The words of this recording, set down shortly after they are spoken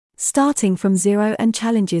Starting from zero and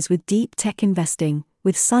challenges with deep tech investing,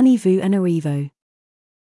 with Sonny Vu and AREVO.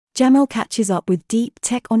 Jamil catches up with deep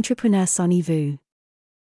tech entrepreneur Sonny Vu.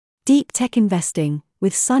 Deep tech investing,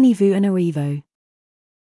 with Sonny Vu and AREVO.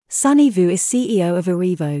 Sonny Vu is CEO of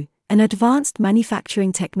Arevo, an advanced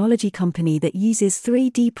manufacturing technology company that uses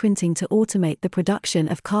 3D printing to automate the production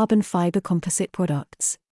of carbon fiber composite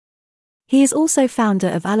products. He is also founder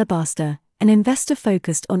of Alabaster, an investor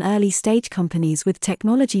focused on early-stage companies with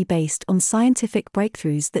technology based on scientific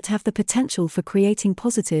breakthroughs that have the potential for creating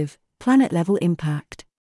positive, planet-level impact.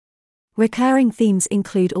 Recurring themes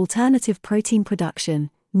include alternative protein production,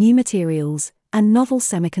 new materials, and novel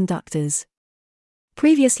semiconductors.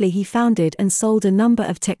 Previously he founded and sold a number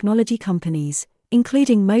of technology companies,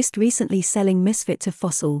 including most recently selling Misfit to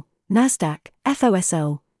FOSL, NASDAQ,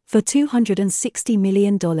 FOSL, for $260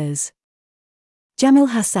 million.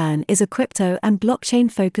 Jamil Hasan is a crypto and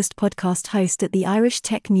blockchain-focused podcast host at the Irish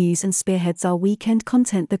Tech News and spearheads our weekend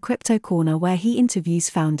content The Crypto Corner, where he interviews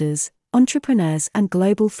founders, entrepreneurs and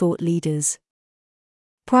global thought leaders.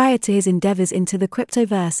 Prior to his endeavors into the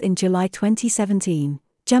cryptoverse in July 2017,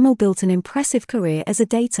 Jamil built an impressive career as a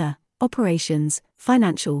data, operations,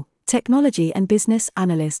 financial, technology and business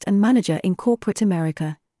analyst and manager in corporate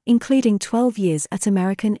America, including 12 years at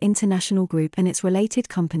American International Group and its related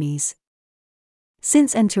companies.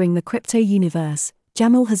 Since entering the crypto universe,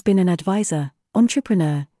 Jamil has been an advisor,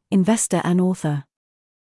 entrepreneur, investor and author.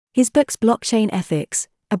 His books Blockchain Ethics,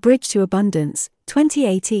 A Bridge to Abundance,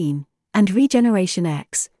 2018, and Regeneration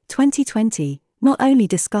X, 2020, not only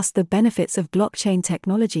discuss the benefits of blockchain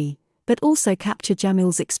technology, but also capture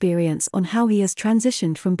Jamil's experience on how he has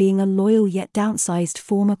transitioned from being a loyal yet downsized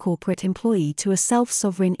former corporate employee to a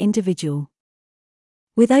self-sovereign individual.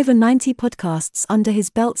 With over 90 podcasts under his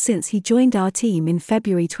belt since he joined our team in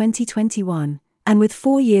February 2021, and with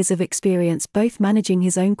 4 years of experience both managing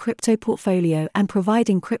his own crypto portfolio and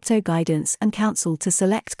providing crypto guidance and counsel to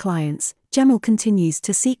select clients, Jamil continues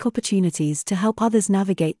to seek opportunities to help others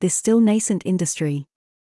navigate this still nascent industry.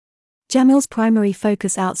 Jamil's primary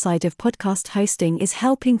focus outside of podcast hosting is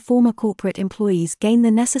helping former corporate employees gain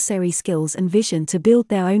the necessary skills and vision to build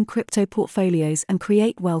their own crypto portfolios and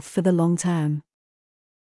create wealth for the long term.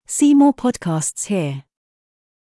 See more podcasts here.